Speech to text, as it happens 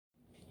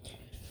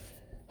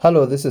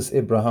Hello, this is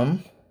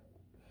Abraham.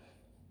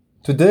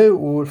 Today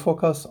we will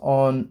focus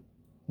on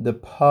the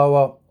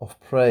power of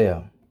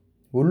prayer.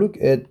 We'll look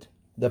at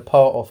the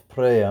power of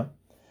prayer,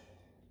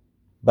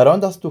 but I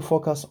want us to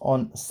focus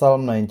on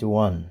Psalm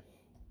 91.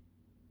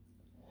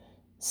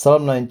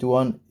 Psalm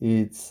 91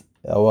 is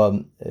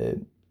our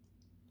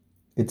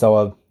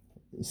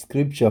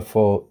scripture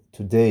for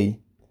today.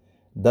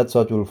 That's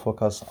what we'll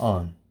focus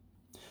on.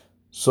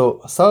 So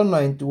Psalm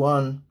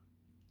 91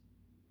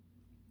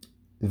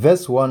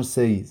 verse 1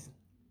 says,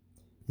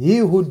 "He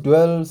who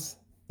dwells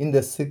in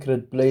the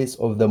secret place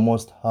of the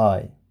Most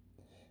High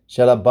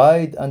shall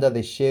abide under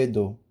the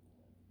shadow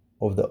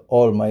of the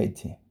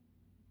Almighty.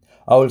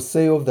 I will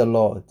say of the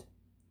Lord,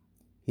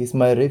 He is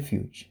my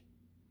refuge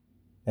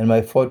and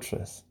my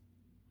fortress,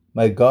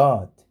 my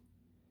God.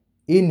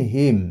 In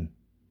Him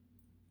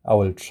I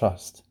will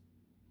trust.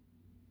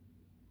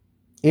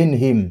 In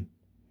Him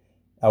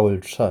I will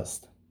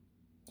trust."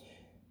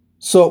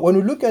 So when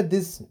we look at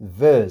this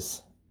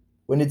verse,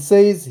 when it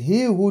says,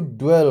 "He who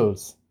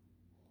dwells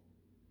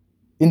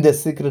in the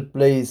secret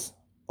place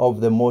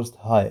of the Most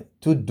High,"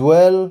 to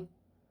dwell,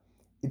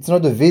 it's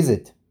not a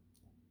visit.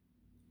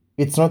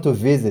 It's not a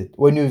visit.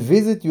 When you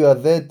visit, you are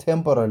there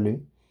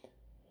temporarily.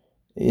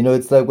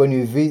 It's like when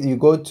you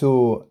go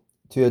to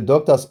your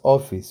doctor's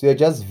office, you are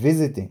just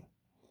visiting.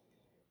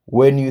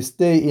 When you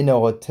stay in a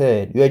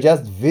hotel, you are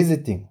just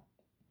visiting.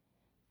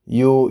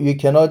 You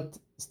cannot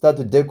start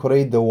to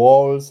decorate the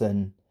walls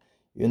and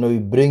you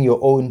bring your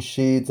own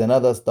sheets and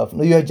other stuff.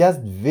 No, you are just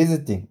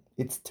visiting.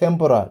 It's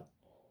temporal.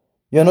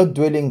 You're not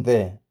dwelling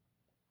there.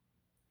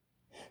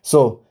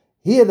 So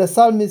here the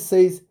psalmist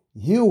says,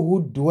 "He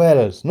who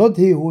dwells," not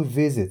he who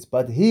visits,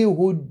 but he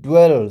who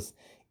dwells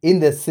in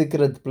the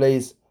secret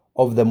place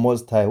of the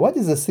Most High. What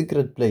is the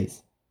secret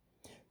place?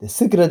 The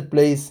secret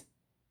place,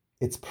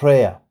 it's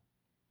prayer.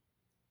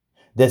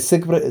 The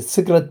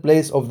secret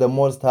place of the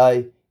Most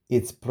High,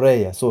 it's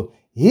prayer. So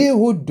he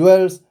who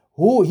dwells,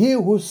 he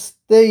who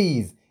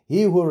stays,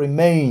 he who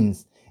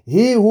remains,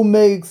 he who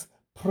makes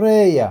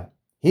prayer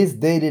his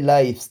daily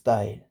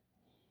lifestyle,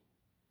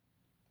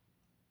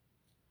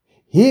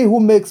 he who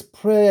makes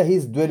prayer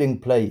his dwelling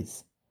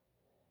place,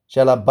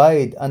 shall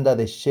abide under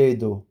the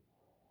shadow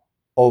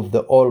of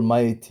the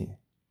Almighty.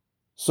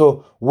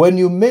 So when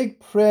you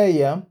make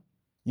prayer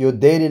your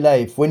daily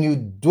life, when you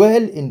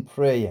dwell in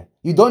prayer,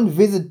 you don't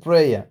visit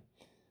prayer.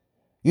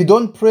 You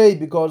don't pray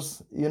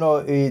because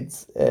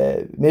it's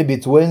maybe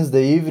it's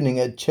Wednesday evening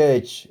at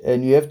church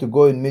and you have to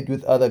go and meet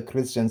with other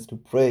Christians to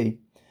pray.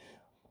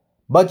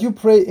 But you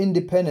pray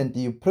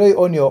independently. You pray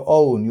on your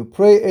own. You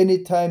pray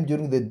anytime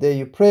during the day.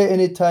 You pray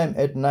anytime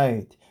at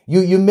night.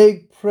 You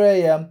make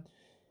prayer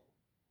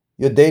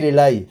your daily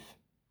life.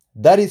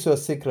 That is your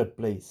secret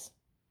place.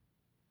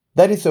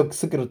 That is your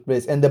secret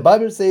place. And the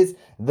Bible says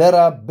there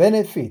are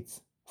benefits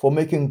for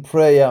making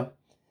prayer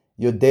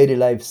your daily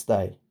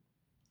lifestyle.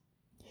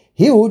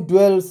 He who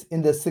dwells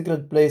in the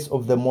secret place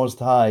of the Most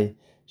High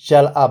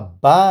shall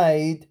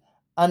abide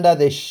under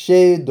the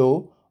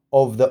shadow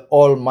of the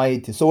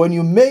Almighty. So when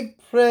you make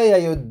prayer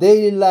your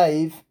daily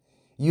life,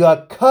 you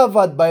are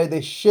covered by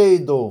the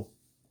shadow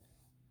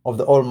of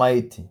the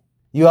Almighty.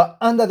 You are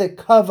under the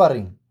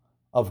covering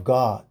of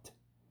God.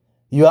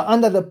 You are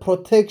under the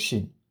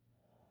protection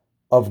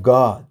of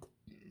God.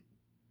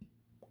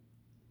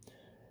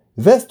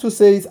 Verse 2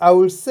 says, "I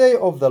will say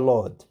of the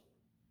Lord,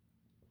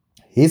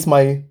 He is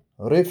my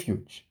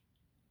refuge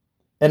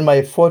and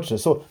my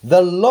fortress." So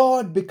the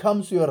Lord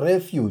becomes your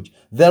refuge.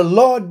 The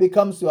Lord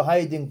becomes your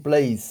hiding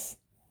place.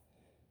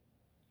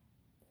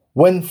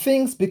 When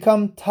things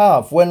become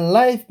tough, when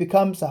life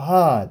becomes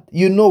hard,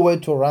 you know where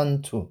to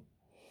run to.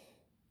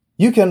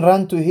 You can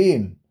run to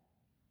Him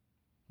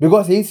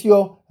because He's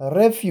your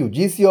refuge.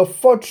 He's your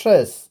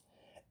fortress.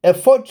 A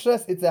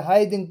fortress is a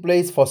hiding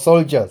place for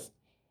soldiers.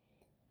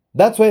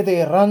 That's where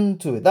they run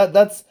to.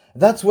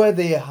 That's where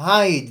they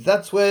hide.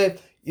 That's where,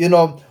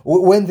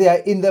 when they are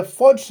in the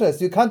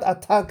fortress, you can't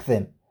attack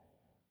them.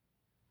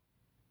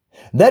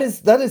 That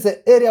is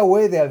an area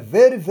where they are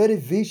very, very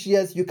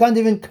vicious. You can't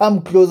even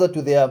come closer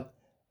to their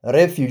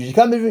refuge. You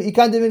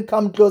can't even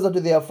come closer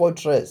to their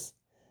fortress.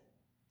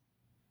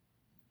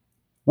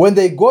 When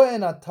they go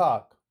and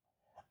attack,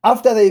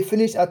 after they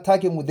finish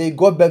attacking, they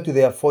go back to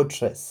their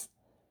fortress.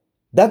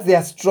 That's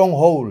their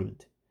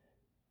stronghold.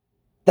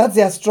 That's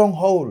their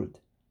stronghold.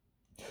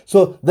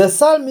 So the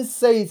psalmist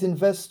says in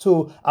verse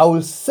 2, "I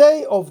will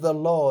say of the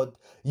Lord,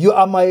 you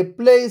are my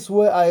place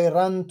where I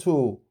run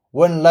to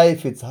when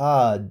life is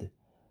hard,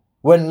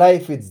 when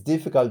life is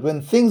difficult,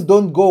 when things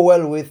don't go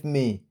well with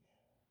me.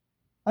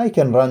 I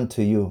can run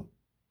to you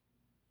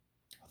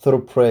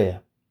through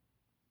prayer."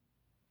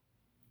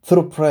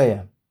 Through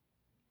prayer.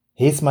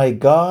 He's my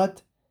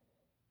God,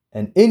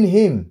 and in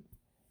Him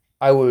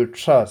I will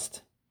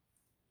trust.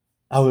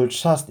 I will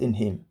trust in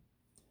Him.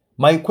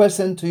 My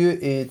question to you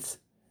is,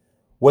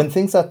 when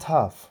things are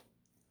tough,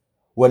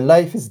 when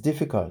life is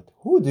difficult,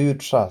 who do you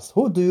trust?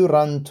 Who do you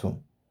run to?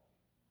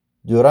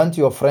 Do you run to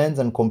your friends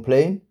and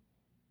complain?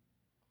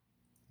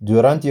 Do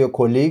you run to your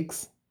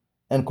colleagues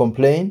and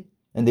complain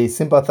and they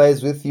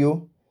sympathize with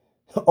you?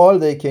 All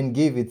they can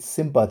give is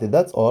sympathy.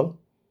 That's all.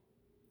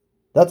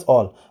 That's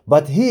all.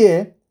 But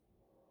here,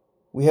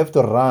 we have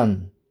to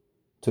run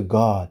to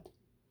God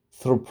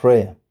through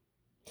prayer.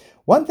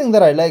 One thing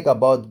that I like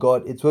about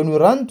God is when we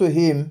run to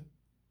Him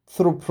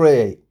through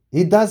prayer,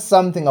 He does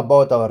something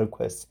about our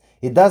requests.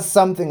 He does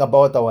something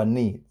about our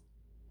need.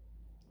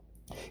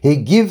 He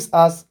gives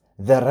us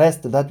the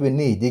rest that we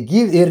need.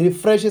 He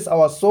refreshes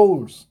our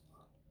souls.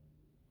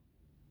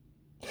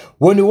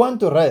 When we want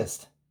to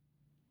rest,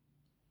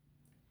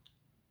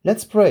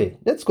 let's pray.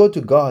 Let's go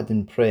to God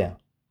in prayer.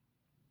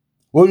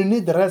 When we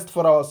need rest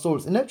for our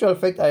souls. In actual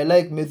fact, I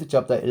like Matthew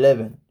chapter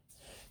 11.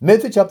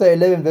 Matthew chapter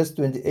 11, verse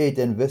 28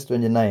 and verse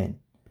 29.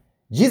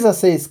 Jesus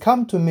says,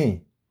 "Come to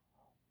me,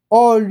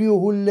 all you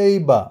who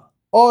labor,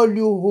 all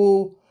you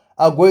who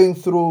are going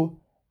through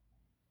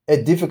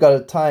a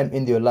difficult time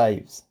in your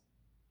lives.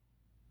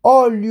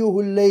 All you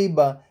who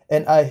labor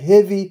and are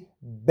heavy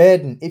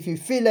burden. If you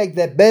feel like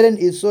the burden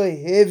is so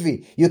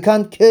heavy, you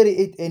can't carry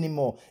it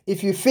anymore.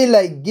 If you feel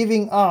like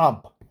giving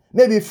up,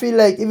 maybe you feel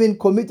like even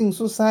committing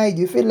suicide,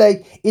 you feel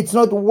like it's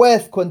not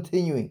worth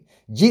continuing.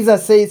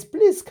 Jesus says,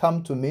 please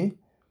come to me.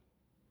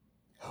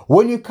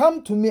 When you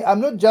come to me,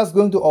 I'm not just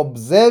going to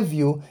observe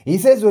you. He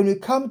says, when you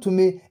come to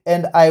me,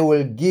 and I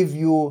will give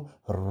you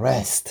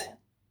rest.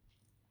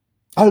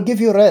 I'll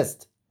give you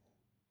rest.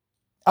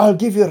 I'll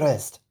give you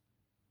rest.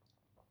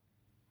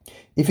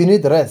 If you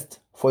need rest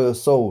for your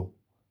soul,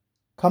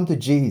 come to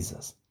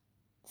Jesus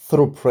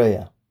through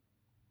prayer.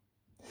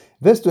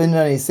 Verse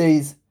 29, he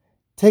says,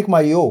 take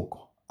my yoke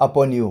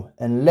upon you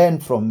and learn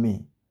from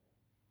me,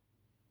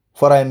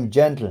 for I am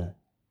gentle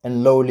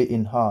and lowly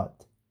in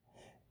heart,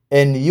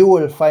 and you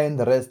will find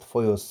rest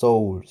for your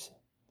souls.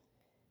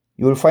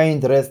 You will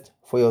find rest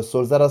for your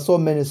souls. There are so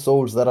many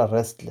souls that are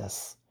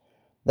restless.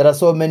 There are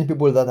so many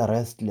people that are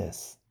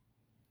restless.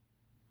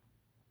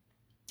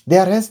 They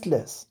are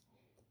restless.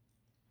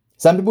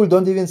 Some people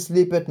don't even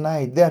sleep at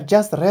night. They are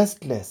just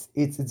restless.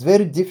 It's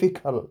very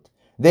difficult.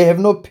 They have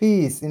no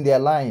peace in their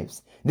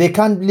lives. They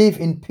can't live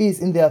in peace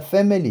in their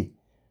family.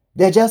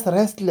 They're just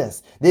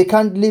restless. They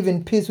can't live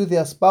in peace with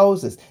their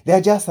spouses.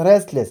 They're just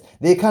restless.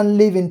 They can't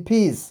live in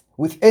peace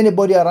with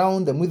anybody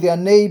around them, with their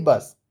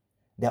neighbors.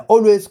 They're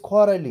always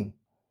quarreling.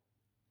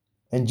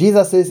 And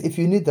Jesus says, if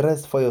you need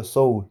rest for your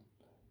soul,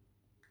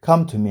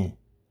 come to me.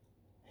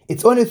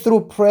 It's only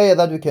through prayer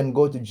that we can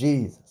go to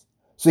Jesus.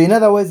 So in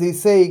other words,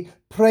 he's saying,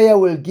 prayer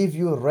will give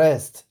you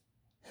rest.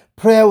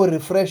 Prayer will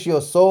refresh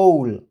your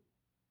soul.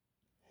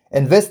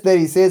 And verse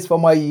 30 says, for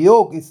my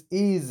yoke is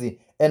easy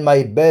and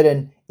my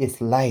burden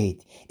is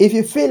light. If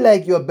you feel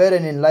like your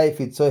burden in life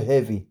is so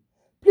heavy,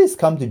 please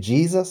come to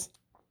Jesus.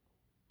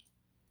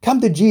 Come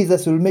to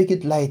Jesus, will make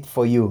it light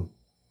for you.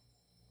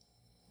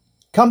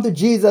 Come to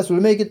Jesus,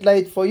 will make it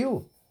light for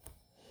you.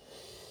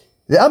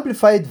 The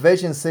Amplified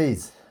Version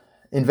says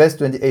in verse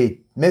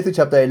 28, Matthew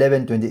chapter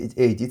 11,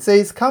 28, it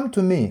says, come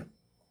to me,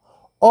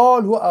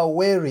 all who are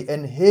weary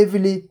and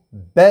heavily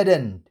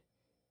burdened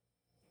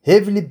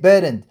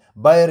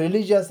by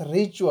religious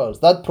rituals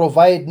that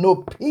provide no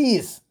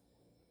peace.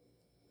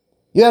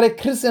 You are a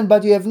Christian,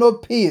 but you have no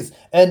peace.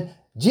 And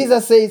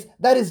Jesus says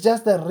that is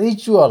just a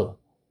ritual.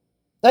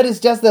 That is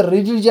just a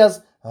religious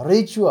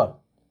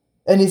ritual.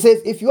 And he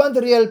says, if you want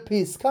real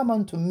peace, come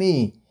unto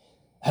me.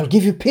 I'll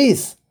give you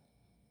peace.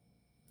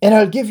 And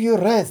I'll give you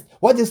rest.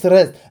 What is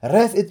rest?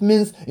 Rest, it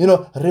means,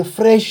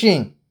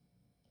 refreshing.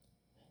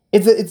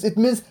 It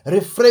means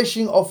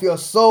refreshing of your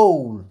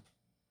soul.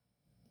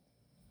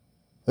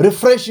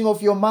 Refreshing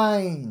of your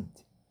mind.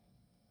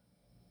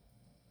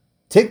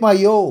 Take my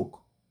yoke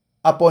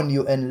upon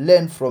you and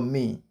learn from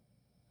me.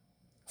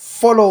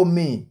 Follow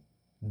me.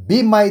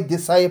 Be my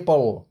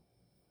disciple.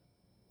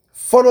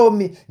 Follow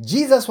me.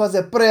 Jesus was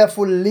a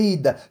prayerful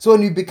leader. So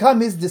when you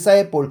become his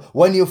disciple,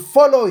 when you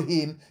follow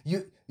him,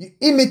 you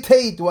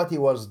imitate what he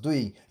was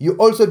doing. You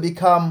also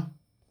become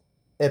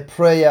a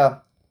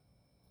prayer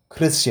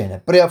Christian, a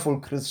prayerful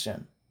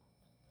Christian.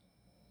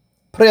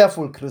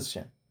 Prayerful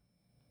Christian.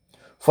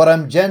 For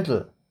I'm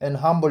gentle and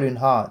humble in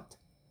heart,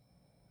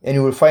 and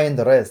you will find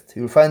rest.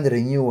 You will find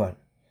renewal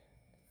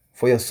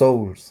for your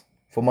souls.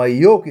 For my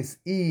yoke is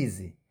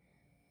easy,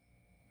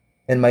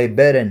 and my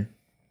burden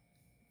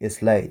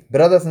is light.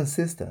 Brothers and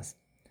sisters,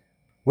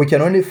 we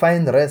can only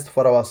find rest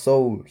for our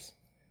souls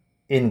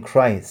in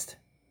Christ.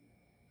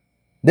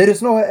 There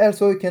is nowhere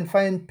else where we can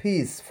find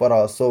peace for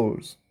our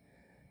souls.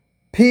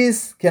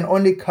 Peace can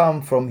only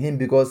come from him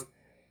because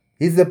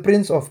he's the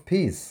Prince of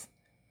Peace.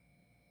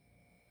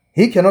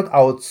 He cannot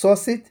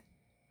outsource it.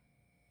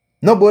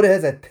 Nobody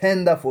has a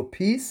tender for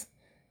peace.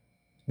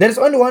 There's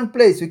only one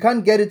place. We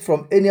can't get it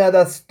from any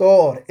other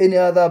store, or any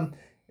other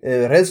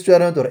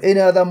restaurant, or any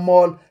other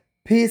mall.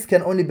 Peace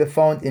can only be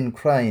found in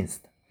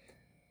Christ.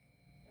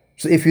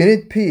 So if you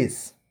need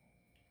peace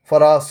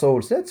for our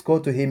souls, let's go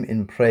to him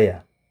in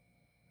prayer.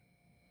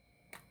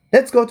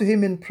 Let's go to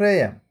him in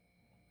prayer.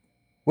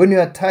 When you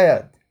are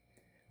tired,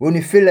 when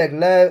you feel like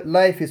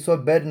life is so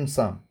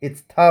burdensome,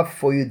 it's tough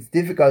for you, it's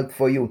difficult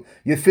for you,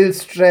 you feel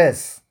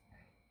stress,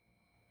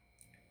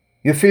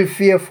 you feel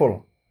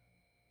fearful,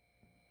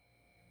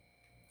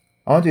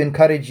 I I want to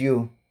encourage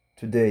you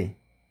today.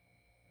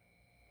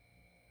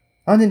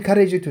 I want to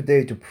encourage you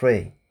today to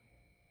pray.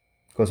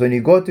 Because when you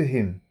go to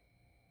Him,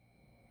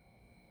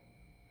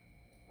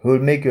 He will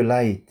make you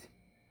light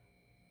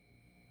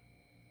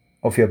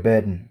of your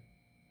burden.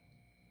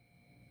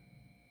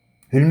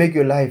 He'll make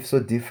your life so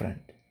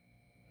different.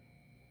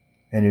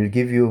 And He'll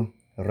give you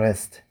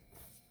rest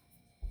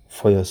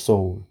for your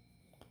soul.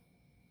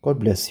 God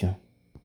bless you.